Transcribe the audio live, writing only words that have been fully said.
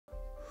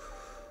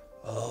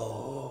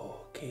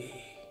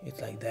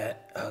it's like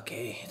that.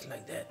 Okay, it's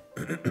like that.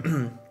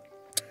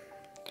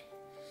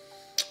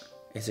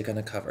 Is it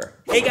gonna cover?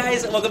 Hey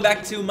guys, welcome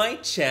back to my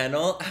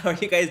channel. How are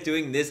you guys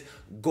doing this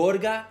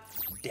Gorga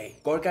day?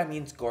 Gorga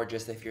means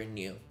gorgeous if you're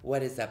new.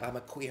 What is up? I'm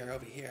a queer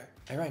over here.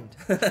 I rhymed.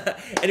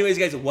 Anyways,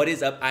 guys, what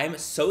is up? I'm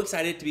so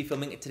excited to be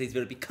filming today's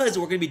video because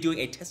we're gonna be doing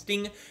a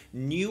testing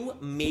new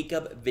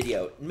makeup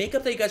video.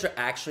 Makeup that you guys are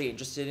actually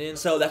interested in.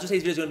 So that's what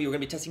today's video is gonna be. We're gonna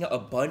be testing out a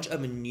bunch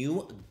of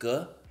new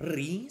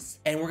goodies,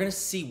 and we're gonna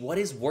see what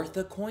is worth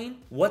the coin,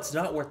 what's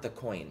not worth the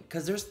coin.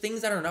 Because there's things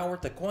that are not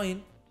worth the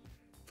coin.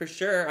 For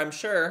sure, I'm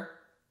sure.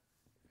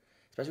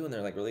 Especially when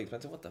they're like really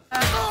expensive. What the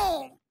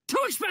Oh, too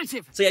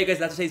expensive! So yeah, you guys,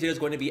 that's what today's video is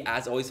going to be.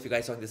 As always, if you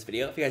guys don't like this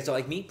video, if you guys don't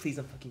like me, please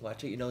don't fucking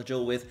watch it. You know the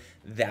drill with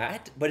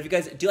that. But if you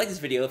guys do like this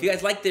video, if you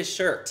guys like this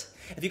shirt,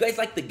 if you guys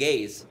like the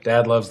gays.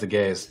 Dad loves the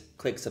gays.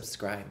 Click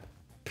subscribe.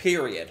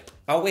 Period.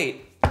 Oh,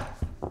 wait.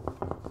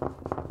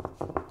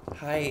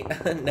 Hi.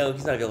 No,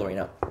 he's not available right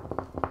now.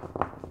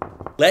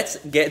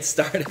 Let's get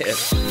started.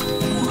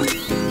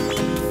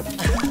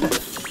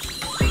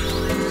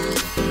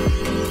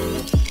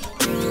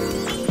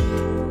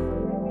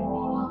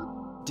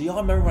 Do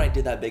y'all remember when I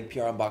did that big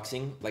PR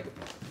unboxing? Like,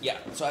 yeah,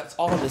 so that's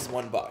all in this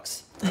one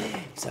box.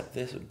 Except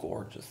this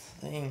gorgeous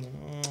thing.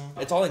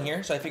 It's all in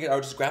here, so I figured I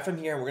would just grab from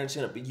here and we're just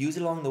gonna use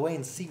it along the way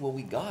and see what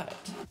we got.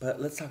 But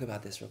let's talk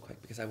about this real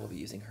quick because I will be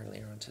using her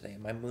later on today.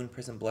 My Moon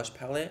Prism blush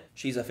palette.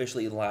 She's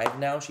officially live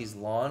now. She's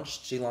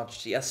launched. She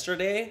launched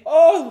yesterday.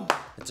 Oh!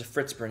 It's a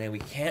Fritz Brunet. We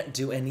can't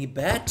do any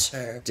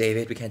better.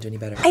 David, we can't do any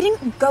better. I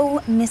didn't go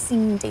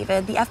missing,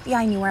 David. The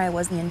FBI knew where I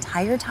was the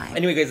entire time.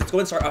 Anyway, guys, let's go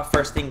and start off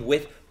first thing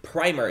with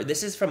primer.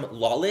 This is from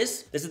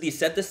Lawless. This is the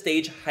Set the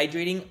Stage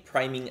Hydrating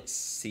Priming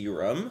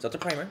Serum. So it's a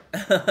primer.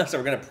 So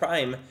we're gonna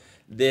prime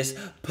this.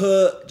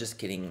 Just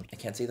kidding. I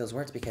can't say those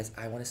words because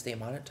I want to stay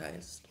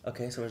monetized.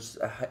 Okay, so it's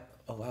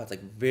oh wow, it's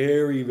like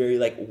very, very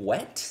like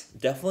wet.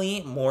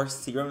 Definitely more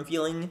serum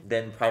feeling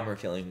than primer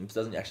feeling. It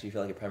doesn't actually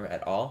feel like a primer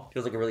at all. It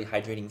feels like a really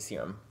hydrating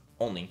serum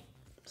only.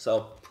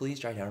 So please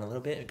dry down a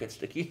little bit. It gets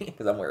sticky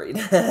because I'm worried.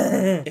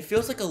 It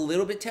feels like a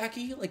little bit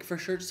tacky, like for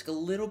sure, just like a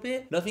little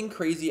bit. Nothing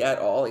crazy at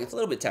all. Like it's a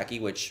little bit tacky,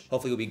 which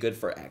hopefully will be good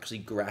for actually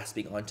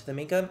grasping onto the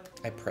makeup.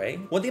 I pray.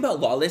 One thing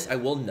about Lawless, I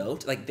will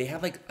note, like they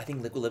have like, I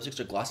think liquid lipsticks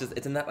or glosses.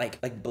 It's in that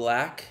like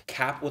black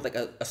cap with like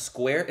a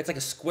square. It's like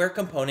a square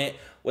component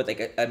with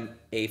like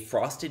a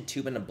frosted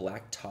tube and a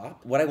black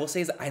top. What I will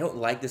say is I don't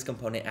like this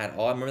component at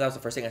all. I remember that was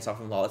the first thing I saw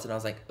from Lawless and I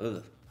was like,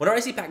 ugh. Whenever I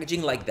see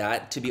packaging like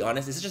that, to be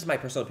honest, this is just my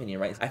personal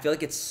opinion, right? I feel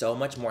like it's so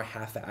much more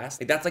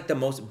half-assed. Like that's like the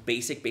most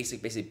basic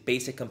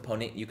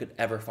component you could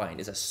ever find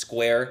is a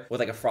square with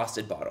like a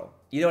frosted bottle.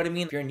 You know what I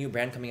mean? If you're a new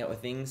brand coming out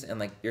with things and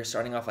like you're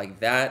starting off like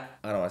that,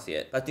 I don't want to see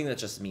it. I think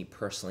that's just me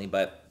personally,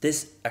 but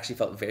this actually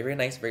felt very, very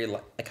nice, very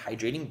like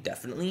hydrating,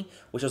 definitely.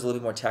 Wish it was a little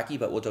bit more tacky,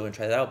 but we'll go and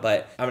try that out.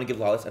 But I'm gonna give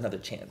Lawless another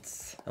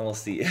chance and we'll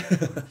see. So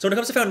when it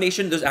comes to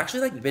foundation, there's actually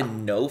like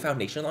been no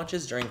foundation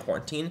launches during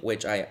quarantine,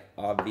 which I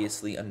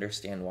obviously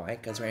understand why,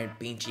 because we're in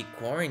beachy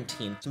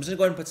quarantine. So I'm just gonna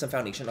go ahead and put some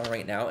foundation on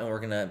right now and we're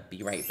gonna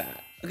be right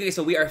back. Okay,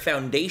 so we are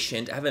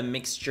foundationed. I have a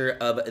mixture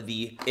of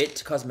the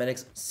IT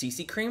Cosmetics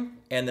CC cream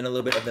and then a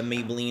little bit of the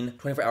Maybelline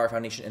 24-hour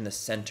foundation in the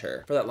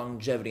center for that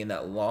longevity and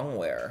that long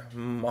wear.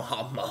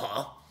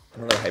 Mama.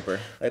 I'm a little hyper.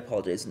 I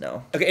apologize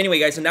now. Okay, anyway,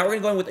 guys, so now we're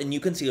gonna go in with a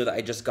new concealer that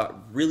I just got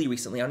really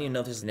recently. I don't even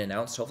know if this has been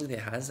announced. Hopefully it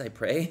has, I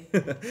pray.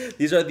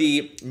 These are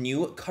the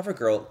new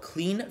CoverGirl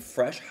Clean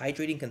Fresh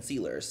Hydrating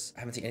Concealers. I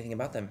haven't seen anything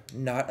about them.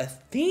 Not a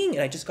thing.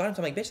 And I just got them,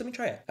 so I'm like, bitch, let me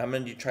try it. I'm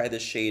gonna try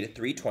this shade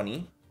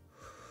 320.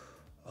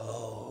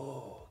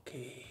 Oh,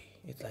 okay.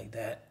 It's like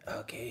that.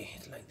 Okay,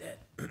 it's like that.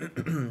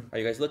 Are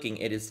you guys looking?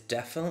 It is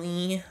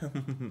definitely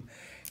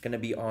gonna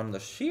be on the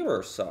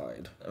sheer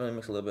side. I'm gonna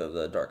mix a little bit of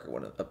the darker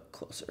one up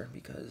closer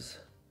because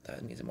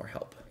that needs more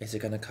help. Is it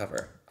gonna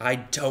cover? I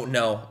don't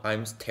know.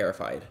 I'm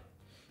terrified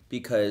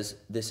because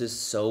this is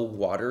so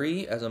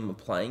watery as I'm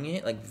applying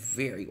it, like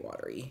very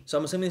watery. So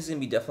I'm assuming this is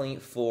gonna be definitely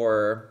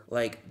for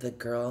like the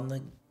girl on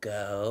the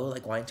go,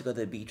 like wanting to go to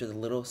the beach with a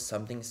little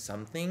something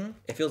something.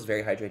 It feels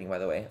very hydrating, by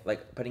the way.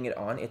 Like putting it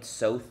on, it's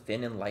so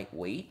thin and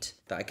lightweight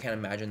that I can't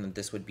imagine that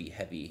this would be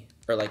heavy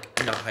or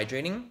like not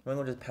hydrating. I'm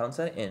gonna just pounce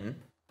that in.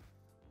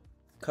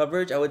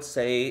 Coverage, I would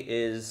say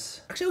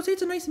is, actually I would say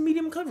it's a nice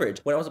medium coverage.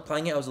 When I was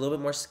applying it, I was a little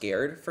bit more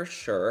scared for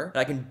sure. And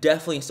I can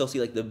definitely still see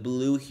like the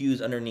blue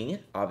hues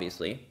underneath,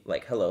 obviously,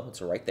 like hello, it's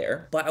right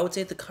there. But I would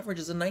say the coverage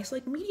is a nice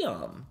like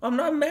medium. I'm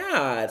not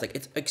mad. It's like,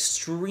 it's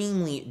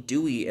extremely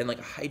dewy and like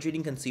a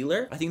hydrating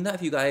concealer. I think that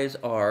if you guys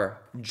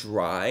are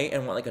dry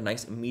and want like a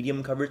nice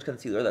medium coverage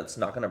concealer that's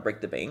not gonna break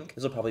the bank,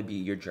 this will probably be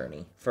your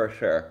journey for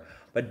sure.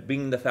 But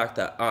being the fact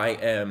that I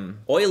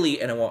am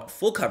oily and I want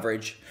full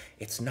coverage,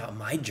 it's not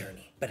my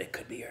journey, but it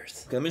could be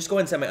yours. Okay, let me just go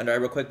ahead and set my under eye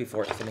real quick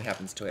before something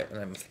happens to it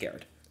and I'm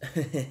scared.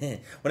 When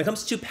it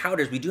comes to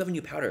powders, we do have a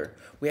new powder.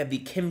 We have the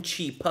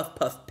Kimchi Puff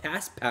Puff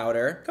Pass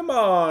Powder. Come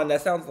on,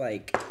 that sounds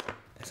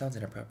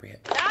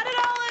inappropriate. Not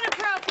at all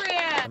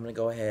inappropriate! I'm gonna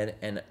go ahead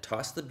and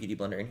toss the beauty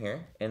blender in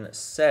here and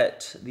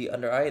set the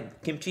under eye.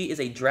 Kimchi is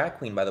a drag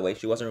queen, by the way.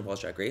 She was on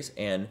RuPaul's Drag Race,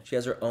 and she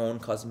has her own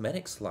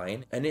cosmetics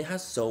line, and it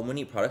has so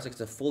many products. Like,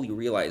 it's a fully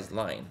realized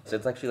line. So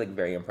it's actually like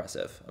very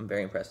impressive. I'm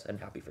very impressed and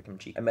happy for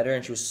Kimchi. I met her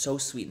and she was so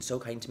sweet and so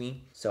kind to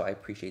me. So I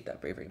appreciate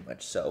that very, very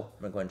much. So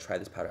I'm gonna go and try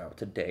this powder out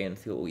today and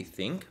see what we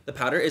think. The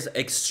powder is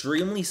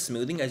extremely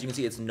smoothing. As you can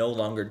see, it's no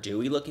longer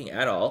dewy looking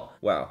at all.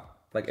 Wow.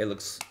 Like, it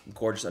looks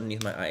gorgeous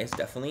underneath my eyes,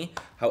 definitely.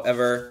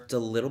 However, it's a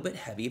little bit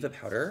heavy of a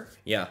powder.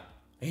 Yeah.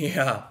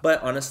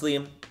 But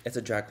honestly, it's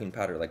a drag queen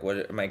powder. Like,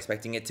 what am I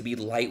expecting it to be?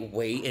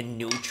 Lightweight and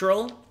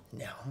neutral?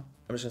 No.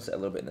 I'm just gonna set a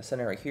little bit in the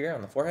center right here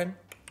on the forehead.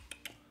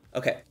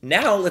 Okay,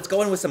 now let's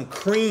go in with some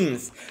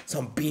creams.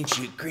 Some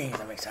beachy creams,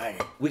 I'm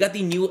excited. We got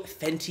the new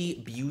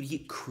Fenty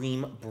Beauty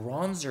Cream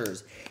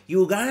Bronzers.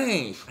 You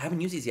guys, I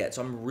haven't used these yet,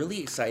 so I'm really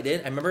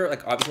excited. I remember,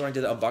 like, obviously when I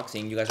did the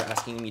unboxing, you guys are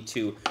asking me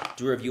to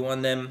do a review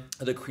on them,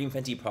 the Cream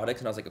Fenty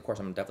products, and I was like, of course,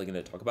 I'm definitely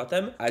gonna talk about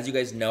them. As you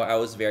guys know, I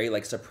was very,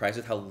 like, surprised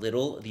with how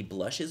little the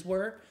blushes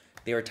were.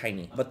 They were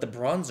tiny, but the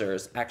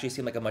bronzers actually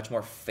seem like a much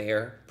more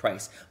fair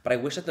price. But I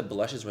wish that the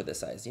blushes were this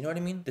size. You know what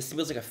I mean? This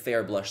feels like a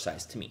fair blush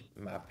size to me.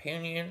 In my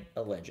opinion,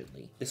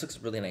 allegedly. This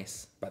looks really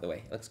nice, by the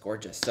way. It looks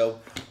gorgeous.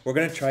 So we're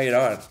gonna try it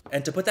on.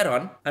 And to put that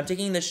on, I'm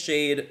taking the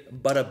shade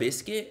Butter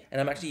Biscuit,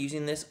 and I'm actually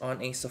using this on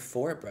a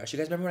Sephora brush. You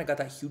guys remember when I got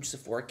that huge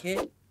Sephora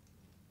kit?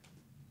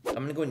 I'm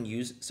gonna go and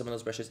use some of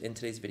those brushes in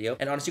today's video.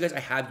 And honestly, guys,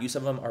 I have used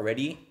some of them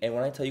already. And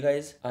when I tell you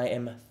guys, I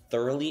am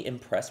thoroughly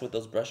impressed with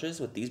those brushes,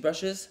 with these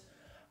brushes.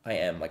 I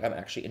am, like, I'm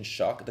actually in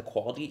shock. The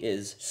quality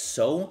is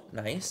so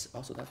nice.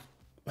 Also, that's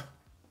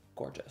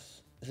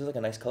gorgeous. This is like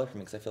a nice color for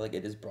me because I feel like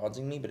it is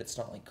bronzing me, but it's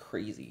not like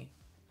crazy.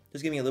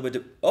 Just give me a little bit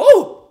of,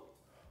 oh!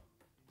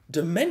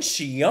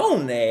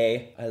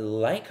 Dimensione! I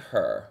like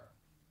her.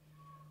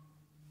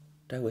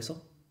 Did I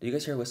whistle? Did you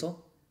guys hear a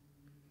whistle?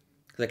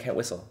 Because I can't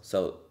whistle.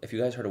 So if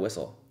you guys heard a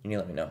whistle, you need to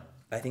let me know.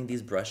 I think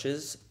these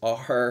brushes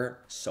are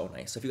so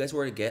nice. So if you guys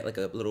were to get like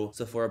a little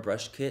Sephora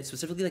brush kit,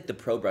 specifically like the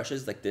Pro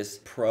brushes, like this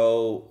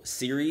Pro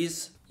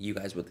series, you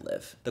guys would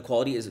live. The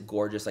quality is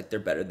gorgeous. Like, they're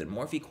better than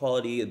Morphe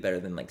quality, better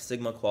than like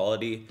Sigma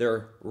quality.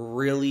 They're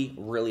really,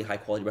 really high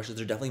quality brushes.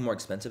 They're definitely more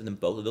expensive than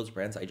both of those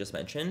brands I just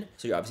mentioned.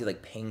 So you're obviously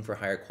like paying for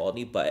higher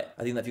quality, but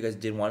I think that if you guys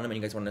did want them and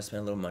you guys wanted to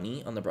spend a little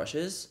money on the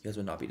brushes, you guys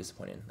would not be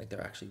disappointed. Like,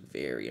 they're actually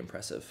very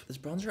impressive. This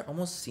bronzer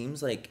almost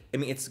seems like, I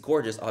mean, it's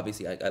gorgeous.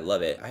 Obviously, I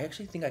love it. I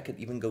actually think I could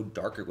even go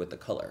darker with the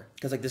color.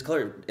 Because like this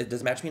color, it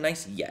does match me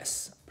nice,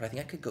 yes. But I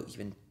think I could go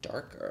even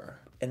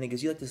darker. And it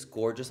gives you like this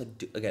gorgeous,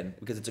 like, again,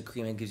 because it's a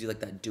cream, it gives you like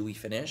that dewy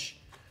finish.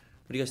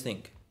 What do you guys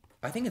think?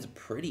 I think it's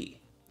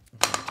pretty.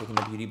 Okay, taking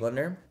the beauty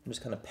blender, I'm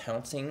just kind of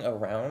pouncing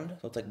around,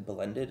 so it's like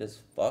blended as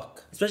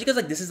fuck. Especially because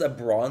like this is a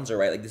bronzer,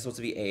 right? Like, this is supposed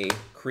to be a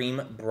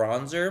cream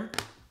bronzer.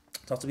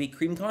 It's supposed to be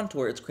cream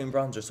contour, it's cream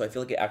bronzer. So I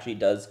feel like it actually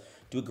does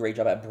do a great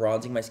job at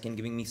bronzing my skin,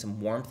 giving me some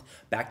warmth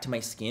back to my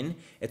skin.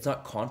 It's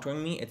not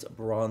contouring me, it's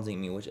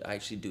bronzing me, which I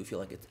actually do feel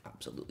like it's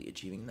absolutely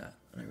achieving that.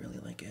 And I really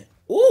like it.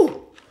 Ooh,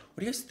 what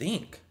do you guys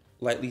think?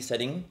 Lightly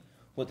setting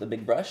with the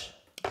big brush.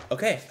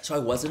 Okay, so I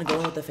was gonna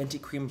go with the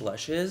Fenty Cream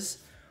blushes,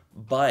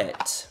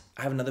 but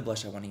I have another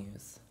blush I wanna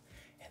use.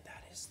 And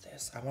that is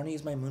this. I wanna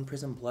use my Moon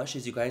Prism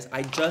blushes, you guys.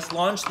 I just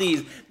launched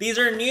these. These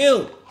are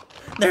new.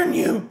 They're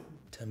new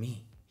to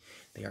me.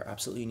 They are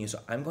absolutely new. So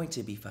I'm going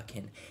to be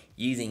fucking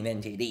using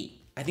them today.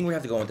 I think we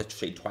have to go with the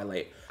shade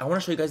Twilight. I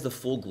wanna show you guys the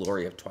full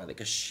glory of Twilight,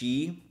 because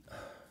she's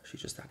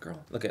just that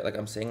girl. Look at, like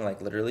I'm saying,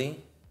 like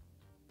literally,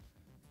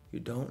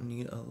 you don't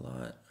need a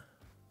lot.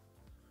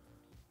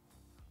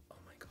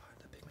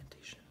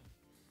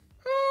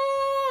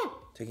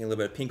 Taking a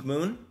little bit of Pink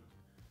Moon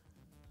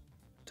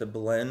to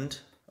blend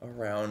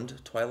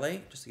around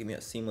Twilight, just to give me a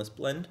seamless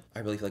blend. I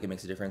really feel like it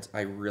makes a difference.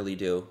 I really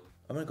do.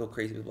 I'm gonna go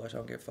crazy with blush. I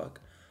don't give a fuck.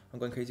 I'm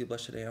going crazy with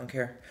blush today. I don't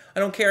care. I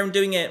don't care. I'm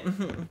doing it.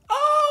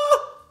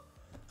 Oh!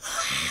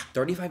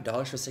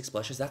 $35 for 6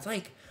 blushes. That's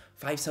like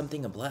 5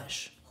 something a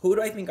blush. Who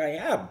do I think I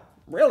am?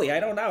 Really,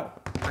 I don't know.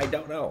 I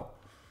don't know.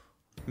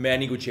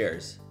 Manny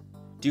Gutierrez,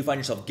 do you find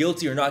yourself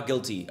guilty or not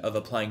guilty of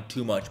applying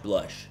too much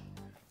blush?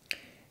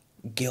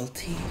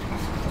 Guilty.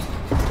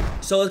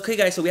 So, okay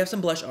guys, so we have some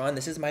blush on.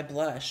 This is my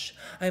blush.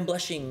 I'm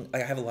blushing. I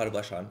have a lot of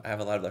blush on.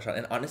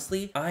 And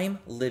honestly, I'm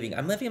living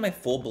in my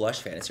full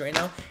blush fantasy right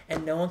now,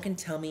 and no one can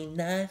tell me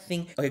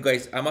nothing. Okay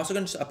guys, I'm also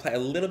gonna just apply a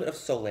little bit of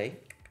Soleil.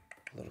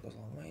 A little goes a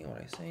long way, you know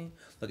what I say?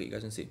 Look at, you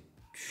guys can see.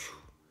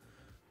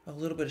 A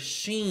little bit of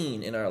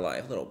sheen in our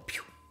life. A little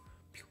pew,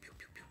 pew, pew,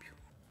 pew, pew,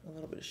 pew. A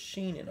little bit of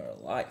sheen in our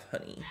life,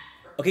 honey.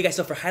 Okay guys,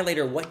 so for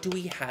highlighter, what do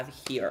we have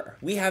here?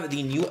 We have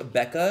the new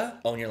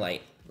Becca Own Your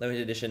Light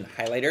limited edition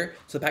highlighter.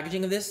 So the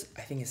packaging of this,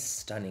 I think, is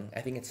stunning.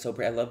 I think it's so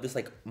pretty. I love this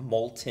like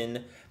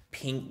molten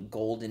pink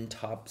golden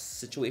top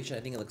situation. I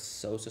think it looks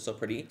so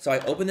pretty. So I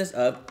opened this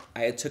up,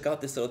 I took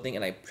out this little thing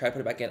and I tried to put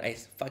it back in. I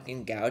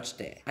fucking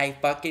gouged it.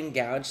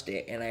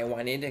 And I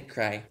wanted to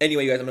cry.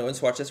 Anyway, you guys, I'm gonna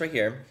swatch this right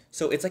here.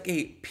 So it's like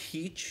a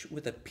peach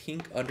with a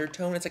pink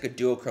undertone. It's like a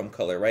duochrome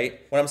color, right?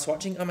 When I'm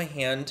swatching on my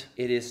hand,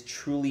 it is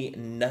truly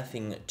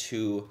nothing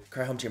to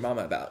cry home to your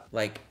mama about.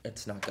 Like,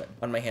 it's not good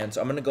on my hand.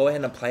 So I'm gonna go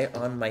ahead and apply it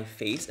on my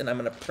face and I'm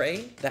gonna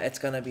pray that it's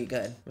gonna be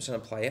good. I'm just gonna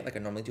apply it like I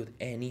normally do with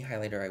any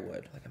highlighter I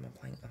would. Like I'm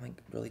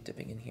like really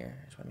dipping in here.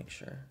 I just wanna make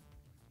sure.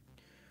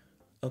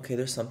 Okay,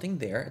 there's something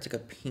there. It's like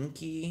a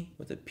pinky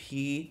with a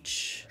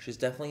peach. She's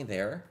definitely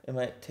there. I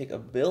might take a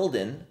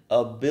building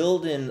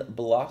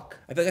block.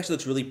 I feel like it actually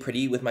looks really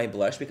pretty with my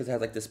blush because it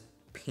has like this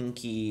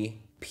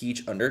pinky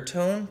peach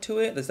undertone to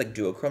it. There's like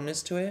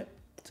duochromeness to it.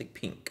 It's like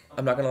pink.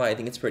 I'm not gonna lie, I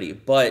think it's pretty,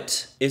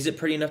 but is it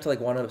pretty enough to like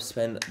want to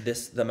spend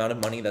the amount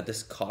of money that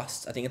this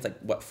costs? I think it's like,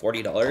 what,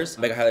 $40?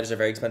 Mega highlighters are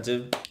very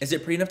expensive. Is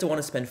it pretty enough to want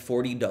to spend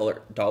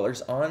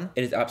 $40 on?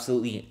 It is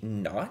absolutely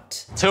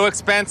not. Too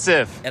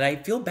expensive. And I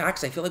feel bad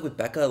because I feel like with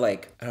Becca,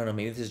 like, I don't know,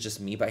 maybe this is just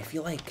me, but I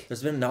feel like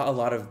there's been not a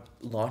lot of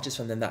launches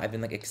from them that I've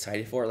been like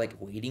excited for, like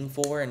waiting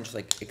for and just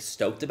like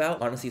stoked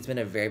about. Honestly, it's been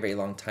a very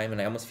long time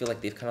and I almost feel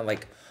like they've kind of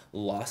like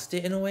lost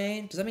it in a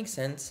way. Does that make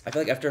sense? I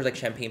feel like after like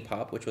Champagne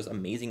Pop, which was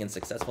amazing and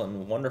successful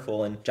and wonderful,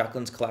 and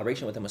Jacqueline's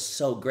collaboration with them was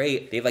so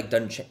great, they've like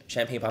done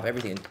Champagne Pop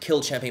everything and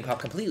killed Champagne Pop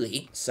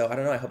completely. So I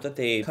don't know, I hope that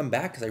they come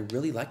back because I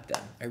really liked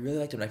them. I really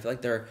liked them. And I feel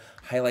like their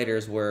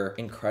highlighters were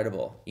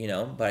incredible, you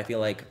know, but I feel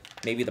like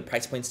maybe the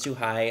price point's too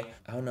high.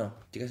 I don't know.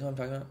 Do you guys know what I'm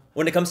talking about?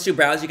 When it comes to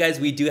brows, you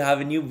guys, we do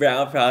have a new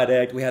brow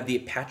product. We have the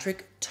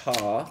Patrick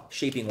Ta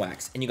Shaping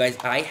Wax. And you guys,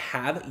 I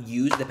have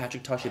used the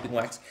Patrick Ta Shaping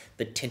Wax,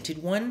 the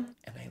tinted one,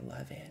 and I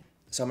love it.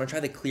 So I'm gonna try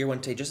the clear one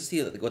today just to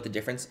see what the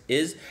difference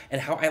is and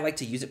how I like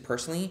to use it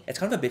personally. It's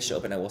kind of a bitch to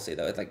open, I will say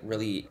though. It's like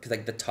really, cause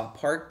like the top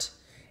part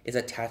is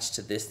attached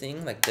to this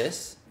thing, like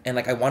this. And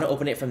like I wanna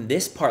open it from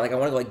this part, like I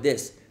wanna go like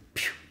this,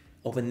 pew,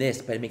 open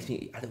this, but it makes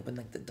me, I open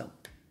like the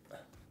dump.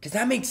 Does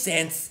that make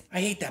sense? I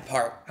hate that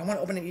part. I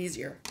wanna open it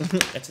easier.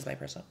 That's just my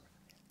personal.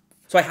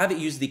 So I haven't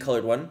used the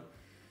colored one.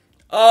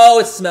 Oh,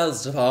 it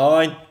smells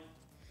fine.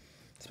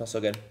 It smells so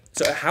good.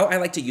 So how I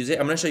like to use it,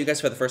 I'm gonna show you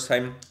guys for the first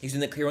time using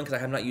the clear one because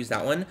I have not used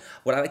that one.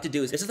 What I like to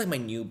do is, this is like my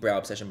new brow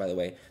obsession, by the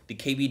way. The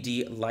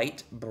KVD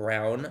Light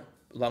Brown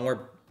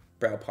Longwear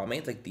Brow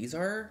Pomades. Like these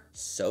are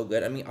so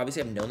good. I mean,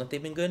 obviously I've known that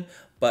they've been good,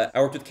 but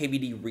I worked with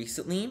KVD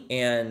recently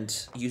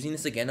and using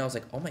this again, I was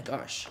like, oh my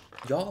gosh,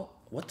 y'all,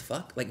 what the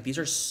fuck? Like these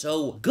are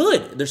so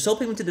good. They're so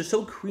pigmented, they're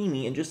so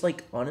creamy and just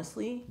like,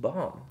 honestly,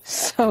 bomb.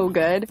 So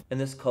good. And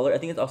this color, I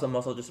think it's also, I'm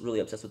also just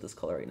really obsessed with this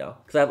color right now.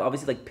 Because I have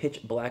obviously like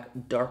pitch black,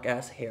 dark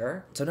ass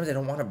hair. Sometimes I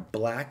don't want a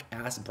black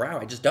ass brow,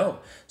 I just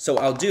don't. So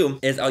what I'll do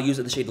is I'll use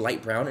the shade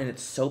light brown and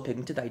it's so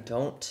pigmented I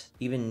don't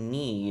even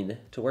need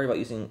to worry about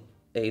using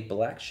a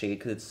black shade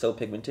because it's so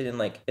pigmented and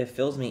like it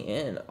fills me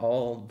in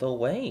all the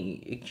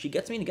way. She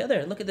gets me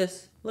together. Look at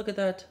this, look at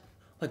that.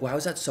 Like, wow,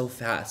 is that so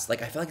fast?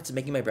 Like, I feel like it's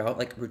making my brow,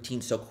 like,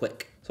 routine so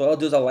quick. So what I'll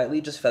do is I'll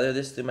lightly just feather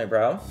this through my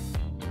brow.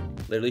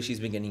 Literally, she's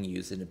been getting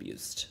used and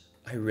abused.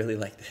 I really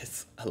like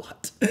this a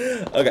lot.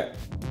 Okay.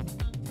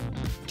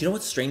 Do you know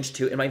what's strange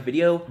too? In my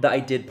video that I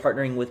did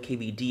partnering with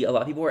KVD, a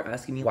lot of people were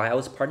asking me why I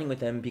was partnering with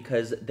them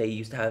because they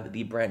used to have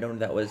the brand owner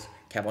that was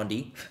Kat Von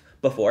D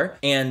before.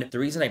 And the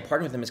reason I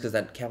partnered with them is because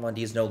that Kat Von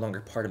D is no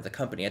longer part of the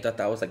company. I thought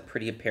that was like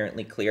pretty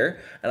apparently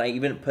clear. And I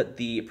even put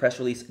the press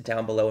release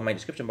down below in my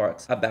description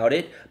box about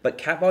it. But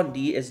Kat Von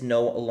D is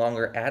no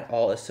longer at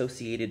all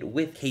associated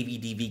with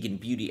KVD Vegan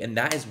Beauty. And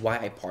that is why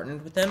I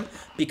partnered with them,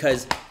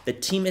 because the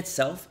team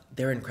itself,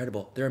 they're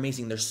incredible. They're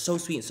amazing. They're so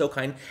sweet and so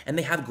kind, and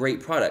they have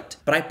great product.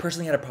 But I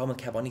personally had a problem with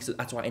Kat Von D, so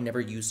that's why I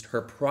never used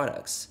her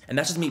products. And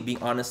that's just me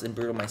being honest and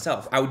brutal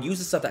myself. I would use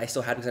the stuff that I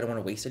still had because I don't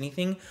want to waste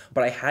anything,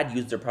 but I had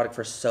used their product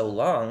for so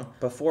long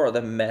before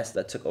the mess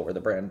that took over the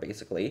brand,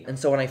 basically. And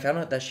so when I found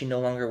out that she no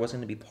longer was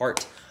going to be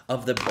part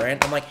of the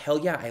brand, I'm like, hell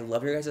yeah, I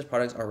love your guys'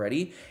 products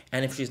already.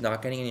 And if she's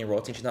not getting any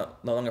royalty and she's no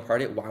longer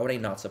part of it, why would I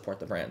not support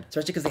the brand?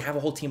 Especially because they have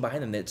a whole team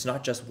behind them. It's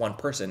not just one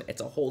person.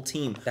 It's a whole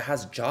team that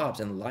has jobs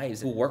and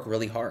lives who work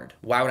really hard.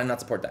 Why would I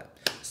not support that?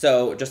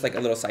 So just like a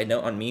little side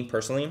note on me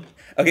personally.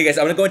 Okay guys,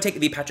 I'm gonna go and take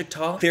the Patrick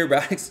Ta Clear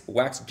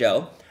Wax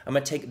Gel. I'm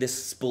gonna take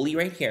this spoolie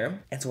right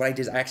here. And so what I did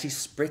is I actually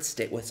spritzed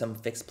it with some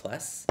Fix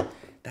Plus.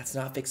 That's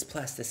not Fix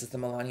Plus, this is the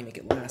Milani Make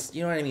It Last.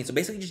 You know what I mean? So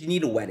basically just you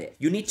need to wet it.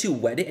 You need to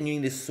wet it and you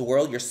need to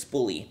swirl your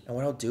spoolie. And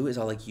what I'll do is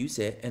I'll like use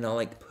it and I'll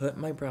like put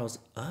my brows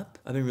up.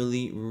 I've been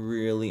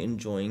really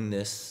enjoying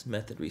this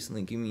method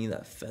recently, giving me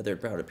that feathered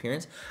brow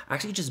appearance. I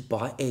actually just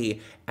bought a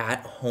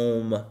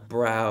at-home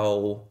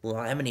brow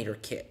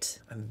laminator kit.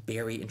 I'm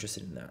very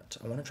interested in that.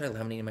 I wanna try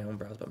laminating my own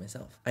brows by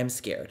myself. I'm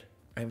scared,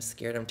 I'm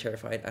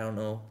terrified. I don't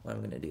know what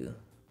I'm gonna do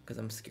because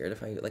I'm scared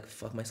if I like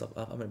fuck myself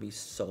up, I'm gonna be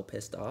so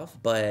pissed off.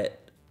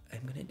 But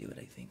I'm gonna do it,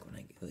 I think,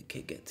 when the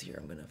kid gets here.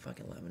 I'm gonna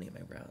fucking laminate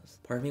my brows.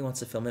 Part of me wants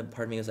to film it,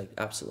 part of me is like,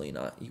 absolutely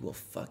not. You will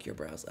fuck your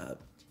brows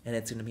up. And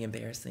it's gonna be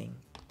embarrassing.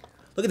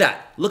 Look at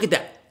that, look at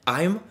that.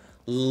 I'm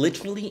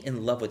literally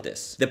in love with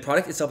this. The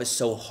product itself is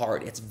so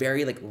hard. It's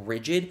very like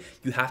rigid.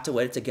 You have to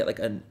wet it to get like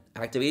an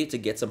activated to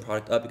get some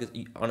product up because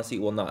honestly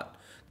it will not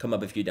come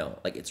up if you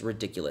don't. Like it's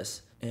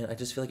ridiculous. And I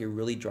just feel like it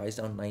really dries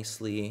down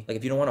nicely. Like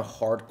if you don't want a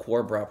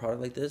hardcore brow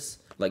product like this,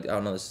 like I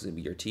don't know, this is gonna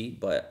be your tea,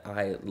 but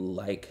I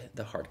like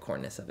the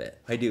hardcoreness of it.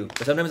 I do.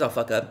 But sometimes I'll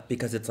fuck up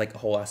because it's like a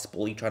whole ass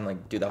spoolie trying to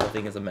like do the whole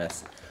thing is a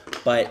mess.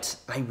 But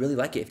I really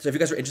like it. So if you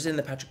guys are interested in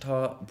the Patrick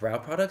Ta brow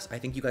products, I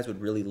think you guys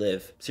would really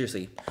live.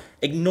 Seriously.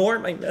 Ignore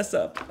my mess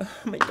up. Oh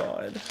my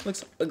god. It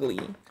looks ugly.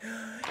 And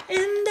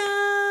yeah.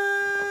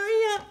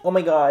 Oh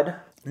my god.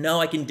 No,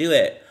 I can do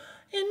it.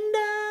 And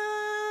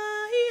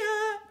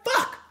yeah.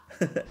 Fuck.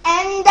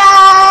 And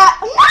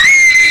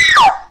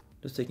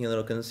Just taking a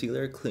little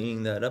concealer,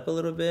 cleaning that up a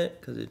little bit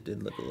because it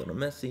did look a little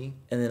messy.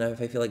 And then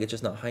if I feel like it's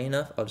just not high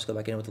enough, I'll just go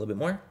back in with a little bit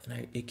more.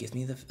 And it gives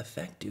me the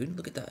effect, dude.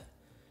 Look at that.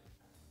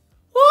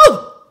 Woo!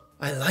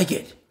 I like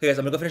it. Okay, guys,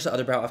 I'm gonna go finish the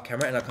other brow off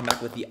camera and I'll come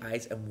back with the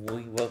eyes and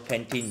we will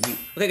continue.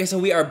 Okay, guys, so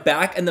we are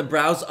back and the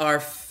brows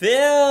are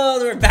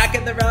filled. We're back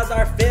and the brows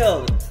are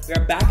filled. We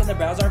are back and the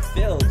brows are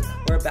filled.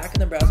 We're back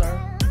and the brows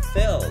are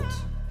filled.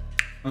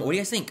 What do you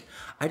guys think?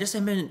 I just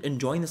have been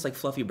enjoying this like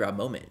fluffy brow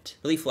moment.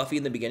 Really fluffy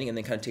in the beginning and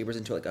then kind of tapers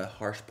into like a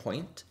harsh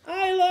point.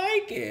 I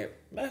like it.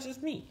 That's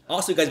just me.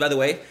 Also, guys, by the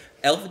way,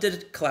 Elf did a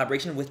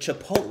collaboration with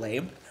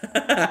Chipotle.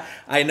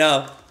 I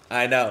know.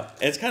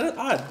 It's kind of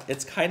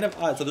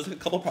odd. So there's a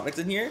couple products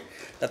in here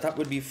that I thought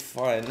would be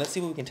fun. Let's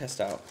see what we can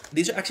test out.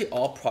 These are actually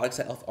all products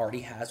that Elf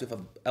already has. We have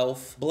a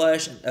Elf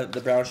blush,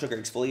 the brown sugar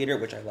exfoliator,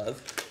 which I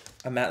love.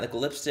 A matte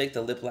liquid lipstick,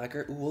 the lip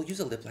lacquer. Ooh, we'll use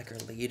a lip lacquer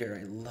later.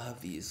 I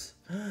love these.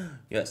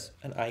 Yes,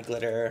 an eye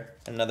glitter,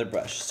 another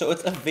brush. So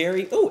it's a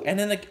very, and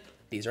then like,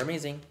 these are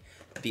amazing.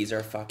 These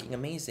are fucking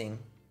amazing.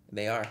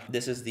 They are.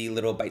 This is the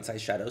little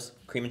bite-sized shadows,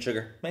 cream and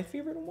sugar. My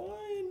favorite one.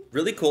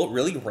 Really cool,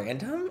 really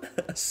random.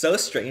 So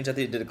strange that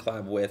they did a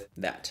collab with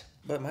that.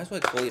 But might as well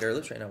exfoliate our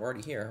lips right now. We're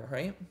already here,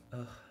 right?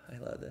 Oh, I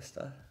love this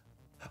stuff.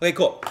 Okay,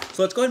 cool.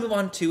 So let's go ahead and move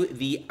on to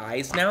the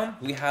eyes now.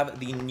 We have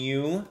the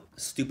new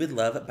Stupid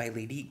Love by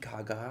Lady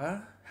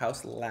Gaga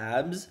House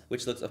Labs,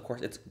 which looks, of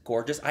course, it's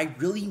gorgeous. I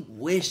really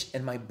wish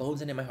in my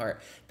bones and in my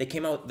heart they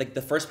came out, like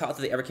the first palette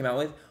that they ever came out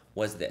with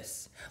was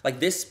this. Like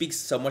this speaks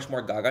so much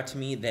more Gaga to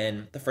me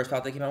than the first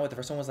palette they came out with. The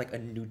first one was like a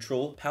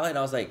neutral palette and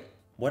I was like,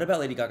 what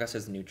about Lady Gaga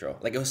says neutral?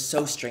 Like it was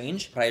so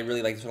strange, but I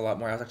really liked this one a lot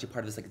more. I was actually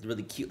part of this like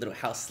really cute little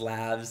House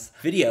Labs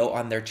video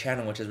on their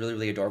channel, which is really,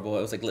 really adorable.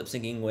 It was like lip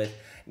syncing with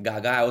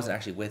Gaga. I wasn't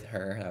actually with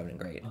her, that would have been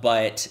great.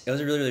 But it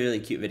was a really, really, really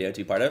cute video to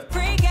be part of.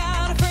 Freak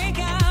out, freak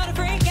out,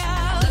 freak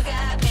out, look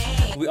at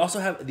me. We also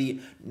have the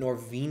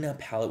Norvina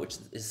palette, which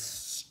is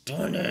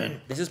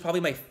stunning. This is probably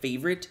my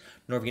favorite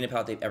Norvina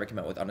palette they've ever come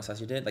out with.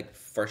 Anastasia did, like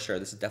for sure.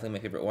 This is definitely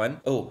my favorite one.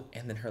 Oh,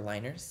 and then her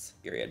liners,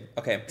 period.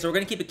 Okay, so we're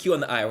gonna keep it cute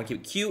on the eye. We're gonna keep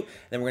it cute.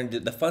 Then we're gonna do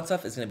the fun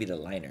stuff is gonna be the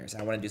liners.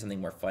 I wanna do something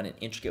more fun and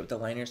intricate with the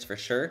liners for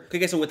sure. Okay,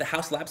 guys, so with the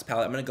House Labs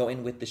palette, I'm gonna go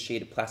in with the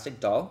shade Plastic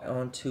Doll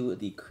onto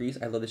the crease.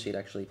 I love the shade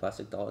actually,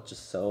 Plastic Doll. It's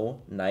just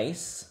so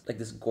nice. Like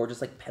this gorgeous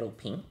like petal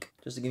pink.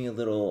 Just to give me a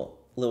little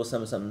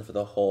something for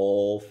the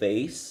whole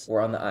face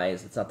or on the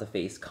eyes. It's not the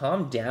face.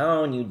 Calm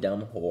down, you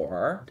dumb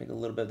whore. Take a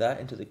little bit of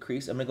that into the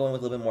crease. I'm gonna go in with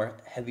a little bit more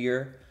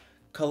heavier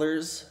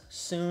colors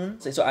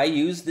soon. So I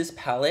used this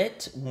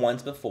palette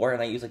once before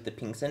and I used like the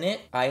pinks in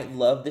it. I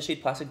love the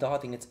shade Plastic Doll. I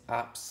think it's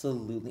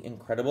absolutely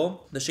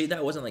incredible. The shade that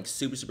I wasn't like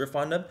super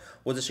fond of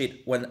was the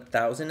shade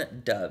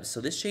 1000 Doves. So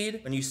this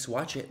shade, when you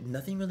swatch it,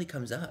 nothing really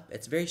comes up.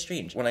 It's very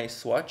strange. When I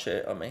swatch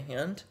it on my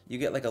hand, you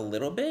get like a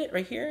little bit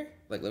right here.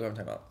 Like look what I'm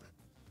talking about.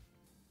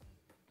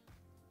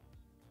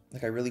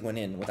 Like I really went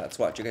in with that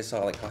swatch. You guys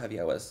saw like how heavy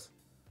I was.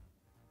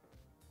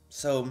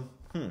 So,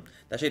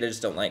 that shade I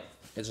just don't like.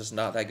 It's just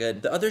not that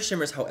good. The other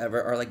shimmers,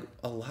 however, are like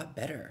a lot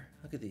better.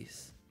 Look at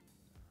these.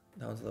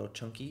 That one's a little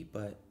chunky,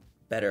 but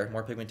better,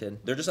 more pigmented.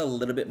 They're just a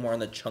little bit more on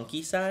the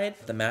chunky side.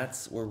 The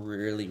mattes were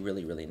really,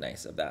 really, really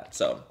nice of that.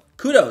 So,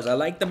 kudos. I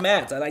like the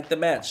mattes. I like the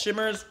mattes.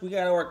 Shimmers, we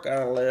gotta work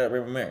on a little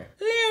bit more. A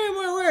little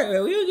more work.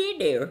 We'll get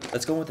there.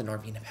 Let's go with the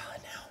Norvina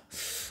palette now.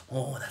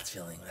 Oh, that's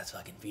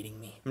fucking feeding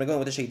me. I'm gonna go in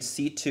with the shade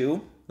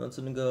C2. That's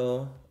gonna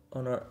go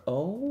on our,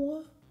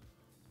 oh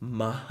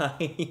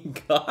my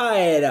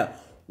God.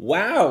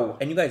 Wow.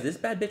 And you guys, this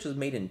bad bitch was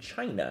made in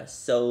China.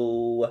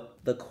 So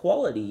the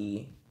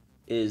quality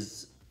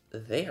is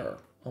there.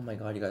 Oh my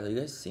God, you guys, are you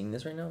guys seeing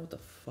this right now? What the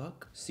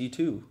fuck?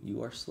 C2,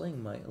 you are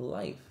slaying my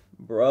life.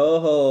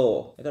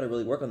 Bro, I gotta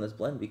really work on this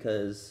blend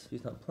because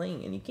she's not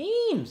playing any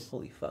games.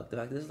 Holy fuck, the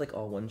fact that this is like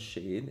all one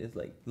shade is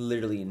like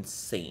literally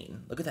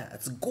insane. Look at that,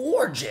 it's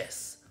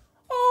gorgeous.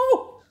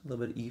 Oh, a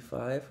little bit of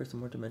E5 for some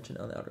more dimension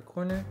on the outer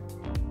corner.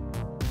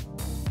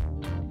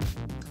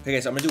 Okay,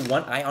 guys, so I'm gonna do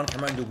one eye on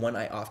camera and do one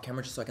eye off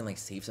camera just so I can like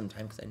save some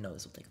time because I know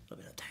this will take a little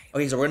bit of time.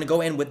 Okay, so we're gonna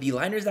go in with the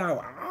liners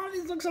now. Oh,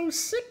 these look so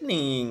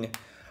sickening.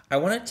 I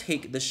wanna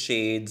take the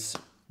shades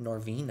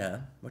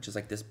Norvina, which is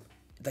like this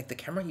Like the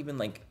camera even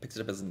like picks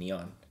it up as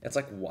neon. It's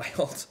like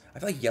wild. I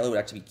feel like yellow would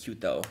actually be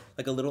cute though.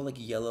 Like a little like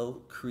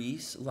yellow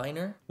crease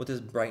liner with this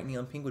bright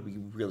neon pink would be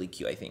really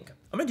cute, I think.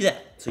 I'm gonna do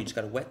that. So you just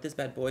gotta wet this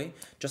bad boy.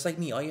 Just like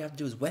me, all you have to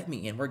do is wet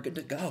me and we're good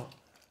to go.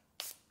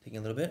 Taking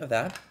a little bit of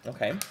that,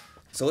 okay.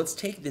 So let's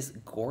take this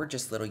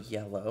gorgeous little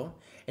yellow.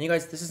 And you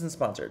guys, this isn't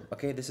sponsored,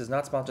 okay? This is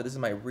not sponsored. This is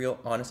my real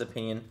honest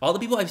opinion. All the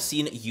people I've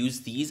seen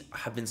use these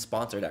have been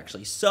sponsored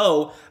actually.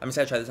 So I'm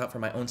excited to try this out for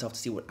my own self to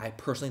see what I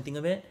personally think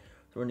of it.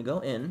 So we're gonna go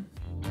in.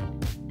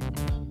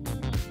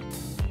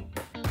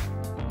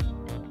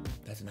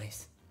 That's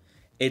nice.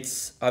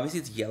 It's, obviously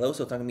it's yellow,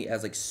 so it's not gonna be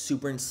as like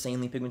super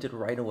insanely pigmented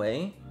right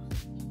away.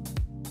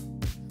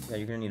 Yeah,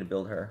 you're gonna need to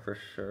build her for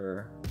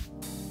sure.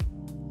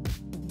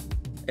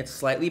 It's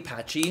slightly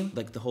patchy,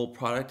 like the whole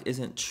product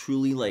isn't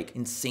truly like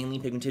insanely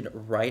pigmented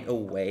right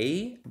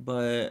away,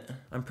 but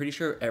I'm pretty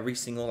sure every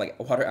single like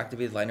water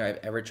activated liner I've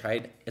ever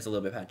tried is a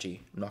little bit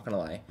patchy, I'm not gonna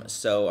lie.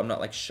 So I'm not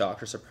like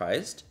shocked or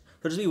surprised.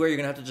 So just be aware, you're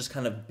gonna have to just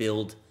kind of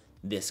build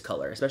this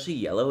color, especially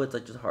yellow, it's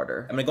like just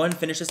harder. I'm gonna go ahead and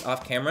finish this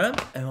off camera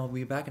and I'll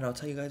be back and I'll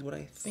tell you guys what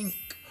I think.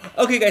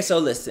 Okay guys, so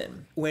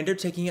listen, we ended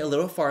up taking it a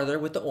little farther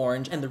with the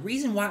orange, and the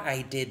reason why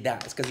I did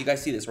that is because you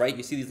guys see this, right?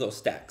 You see these little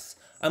stacks.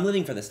 I'm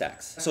living for the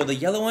stacks. So the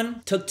yellow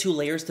one took 2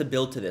 layers to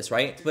build to this,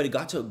 right? But it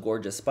got to a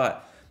gorgeous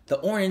spot. The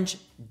orange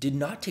did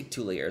not take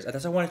 2 layers.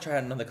 That's why I want to try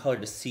out another color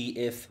to see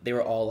if they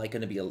were all like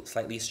going to be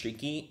slightly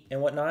streaky and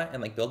whatnot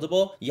and like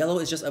buildable. Yellow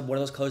is just one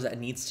of those colors that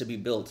needs to be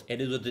built.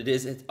 It is what it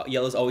is.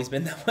 Yellow's always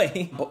been that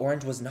way. But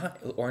orange was not.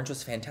 Orange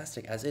was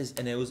fantastic as is,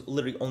 and it was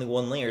literally only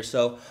 1 layer.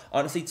 So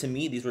honestly, to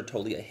me, these were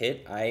totally a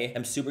hit. I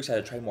am super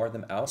excited to try more of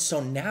them out. So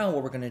now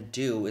what we're going to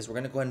do is we're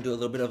going to go ahead and do a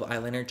little bit of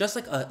eyeliner, just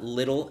like a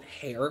little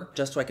hair,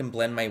 just so I can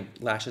blend my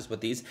lashes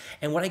with these.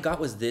 And what I got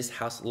was this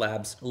Haus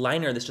Labs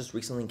liner. This just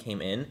recently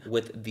came in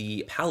with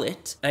the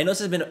palette. I know this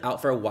has been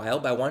out for a while,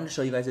 but I wanted to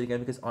show you guys it again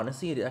because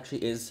honestly, it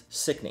actually is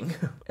sickening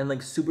and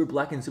like super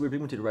black and super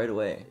pigmented right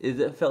away. Is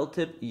it felt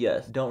tip?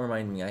 Yes. Don't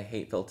remind me, I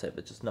hate felt tip.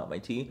 It's just not my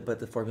tea, but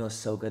the formula is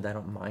so good that I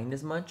don't mind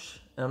as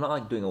much. And I'm not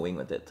like doing a wing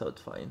with it, so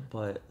it's fine.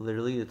 But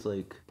literally, it's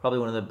like probably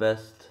one of the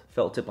best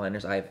felt tip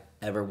liners I've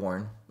ever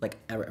worn. Like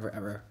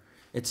ever.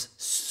 It's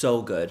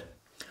so good.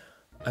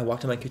 I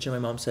walked in my kitchen, my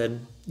mom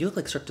said, "You look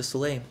like Cirque du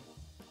Soleil."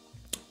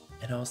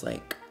 And I was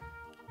like,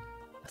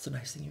 "That's the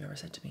nicest thing you've ever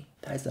said to me.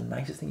 That is the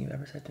nicest thing you've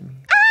ever said to me."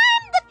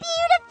 I'm the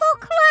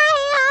beautiful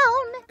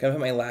clown. Gonna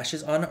put my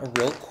lashes on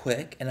real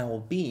quick and I will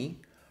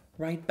be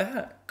right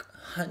back,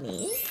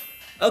 honey.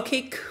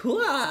 Okay,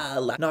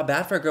 cool. Not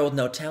bad for a girl with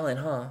no talent,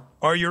 huh?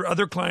 Are your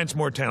other clients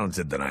more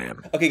talented than I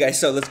am? Okay guys,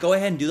 so let's go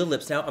ahead and do the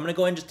lips now. I'm gonna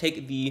go ahead and just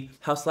take the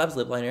Haus Labs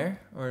lip liner.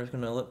 We're just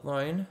gonna lip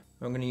line.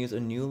 I'm gonna use a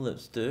new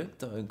lipstick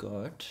that I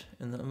got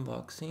in the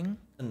unboxing.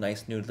 A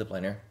nice nude lip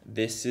liner.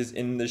 This is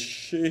in the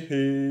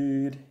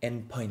shade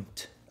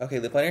Endpoint. Okay,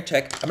 lip liner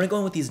check. I'm gonna go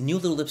in with these new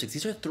little lipsticks.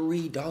 These are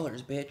 $3,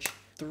 bitch.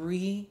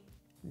 $3.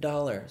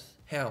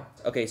 How?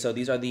 Okay, so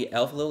these are the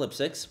e.l.f. little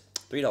lipsticks.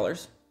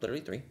 $3.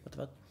 Literally 3. What the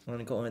fuck? I'm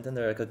gonna go in with them.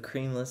 They're like a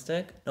cream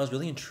lipstick. And I was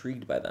really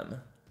intrigued by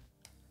them.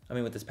 I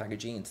mean, with this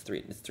packaging, it's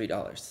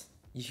 $3.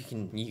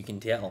 You can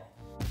tell.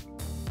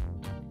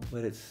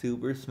 But it's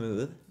super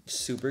smooth,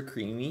 super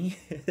creamy.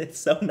 It's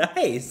so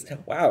nice.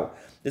 Wow.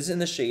 This is in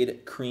the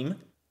shade Cream.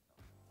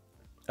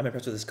 I'm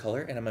impressed with this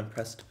color and I'm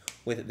impressed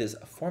with this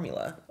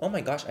formula. Oh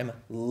my gosh, I'm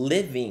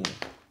living.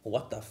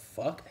 What the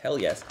fuck? Hell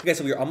yes. Okay,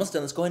 so we're almost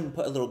done. Let's go ahead and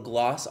put a little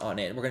gloss on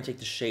it. We're gonna take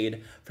the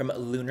shade from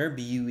Lunar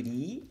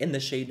Beauty in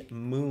the shade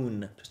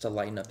Moon, just to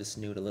lighten up this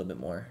nude a little bit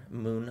more.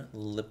 Moon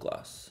lip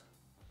gloss,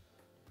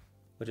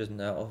 which is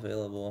now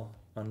available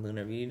on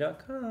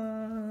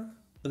lunarbeauty.com.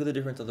 Look at the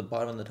difference at the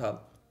bottom and the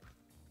top.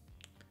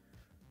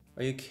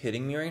 Are you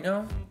kidding me right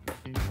now?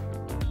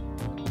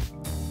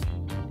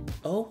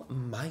 Oh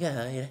my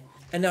god.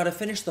 And now to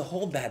finish the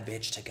whole bad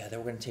bitch together,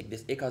 we're gonna take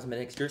this It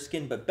Cosmetics Your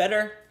Skin But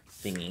Better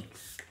thingy.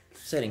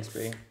 Setting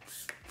spray.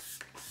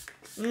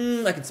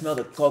 I can smell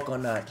the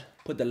coconut.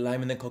 Put the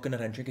lime in the coconut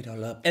and drink it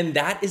all up. And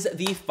that is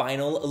the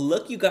final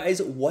look, you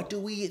guys. What do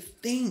we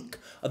think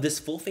of this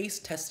full face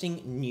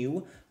testing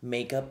new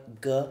makeup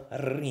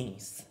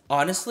grease?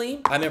 Honestly,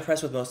 I'm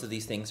impressed with most of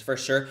these things for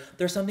sure.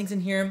 There's some things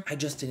in here I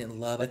just didn't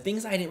love. The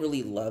things I didn't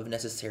really love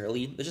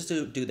necessarily, let's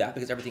just do that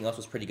because everything else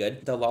was pretty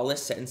good. The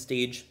Lawless Set and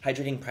Stage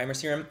Hydrating Primer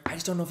Serum, I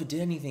just don't know if it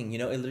did anything, you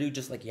know? It literally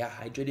just like, yeah,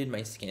 hydrated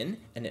my skin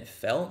and it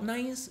felt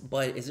nice,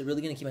 but is it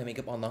really gonna keep my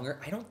makeup on longer?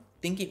 I don't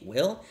think it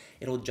will.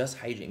 It'll just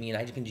hydrate me and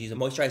I just can use a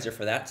moisturizer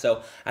for that.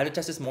 So I have to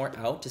test this more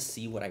out to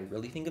see what I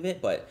really think of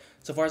it. But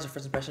so far as the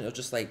first impression, it was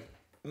just like,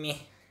 meh.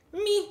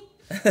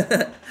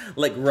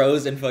 Like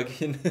Rose and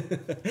fucking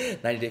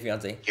 90 Day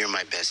Fiance. You're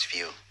my best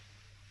view.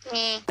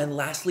 And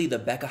lastly, the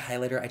Becca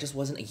highlighter. I just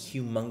wasn't a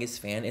humongous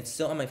fan. It's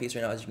still on my face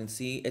right now, as you can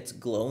see. It's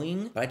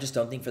glowing, but I just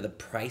don't think for the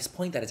price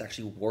point that it's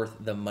actually worth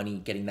the money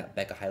getting that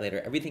Becca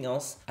highlighter. Everything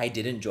else I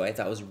did enjoy. I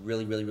thought it was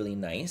really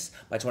nice.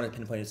 But I just wanted to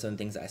pinpoint some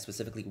things that I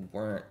specifically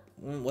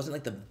wasn't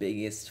like the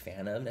biggest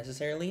fan of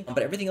necessarily. But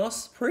everything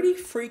else, pretty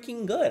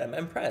freaking good. I'm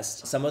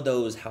impressed. Some of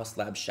those Haus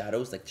Labs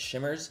shadows, like the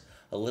shimmers,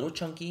 a little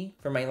chunky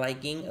for my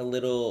liking.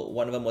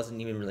 One of them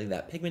wasn't even really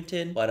that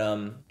pigmented,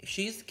 but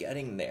she's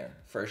getting there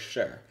for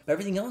sure. But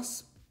everything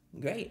else,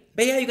 great.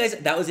 But yeah, you guys,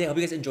 that was it. I hope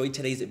you guys enjoyed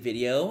today's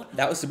video.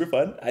 That was super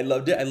fun. I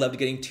loved it. I loved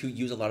getting to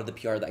use a lot of the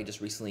PR that I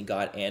just recently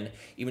got, and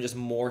even just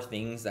more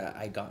things that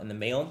I got in the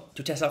mail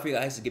to test out for you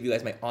guys, to give you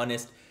guys my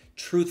honest,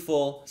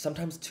 truthful,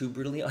 sometimes too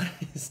brutally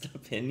honest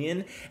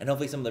opinion. And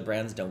hopefully some of the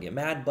brands don't get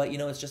mad, but you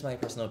know, it's just my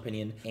personal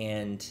opinion,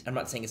 and I'm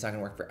not saying it's not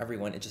gonna work for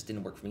everyone. It just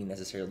didn't work for me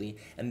necessarily,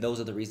 and those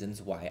are the reasons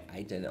why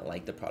I didn't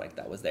like the product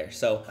that was there.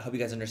 So I hope you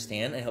guys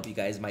understand. I hope you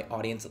guys, my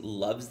audience,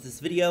 loves this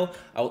video.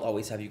 I will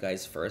always have you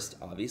guys first,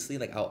 obviously.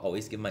 Like, I'll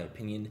always give my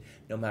opinion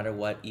no matter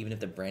what, even if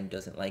the brand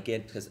doesn't like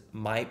it, because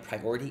my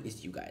priority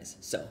is you guys.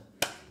 So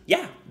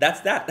yeah,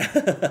 that's that.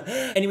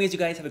 Anyways, you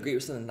guys have a great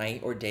rest of the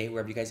night or day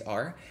wherever you guys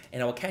are,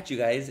 and I will catch you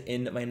guys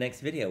in my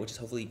next video, which is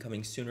hopefully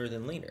coming sooner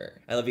than later.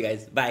 I love you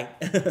guys. Bye.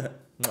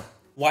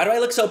 Why do I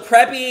look so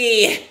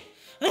preppy?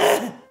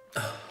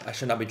 I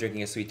should not be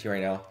drinking a sweet tea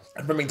right now.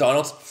 I'm from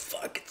McDonald's.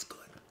 Fuck, it's good.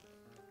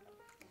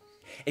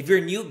 If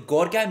you're new,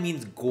 gorga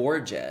means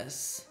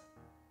gorgeous.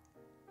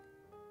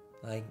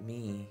 Like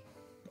me.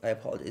 I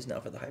apologize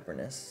now for the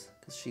hyperness,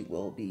 because she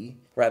will be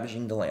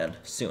ravaging the land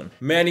soon.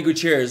 Manny, good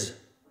cheers.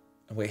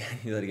 Wait,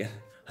 I need that again.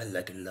 I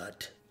like it a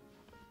lot.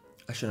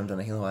 I shouldn't have done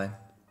a halo eye.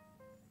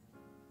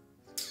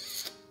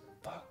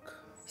 Fuck.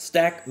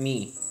 Stack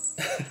me.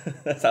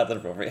 That sounds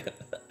inappropriate.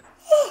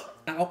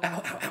 Ow, ow,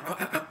 ow, ow,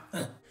 ow,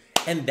 ow.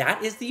 And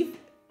that is the...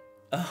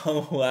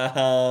 Oh,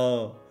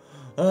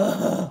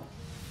 wow.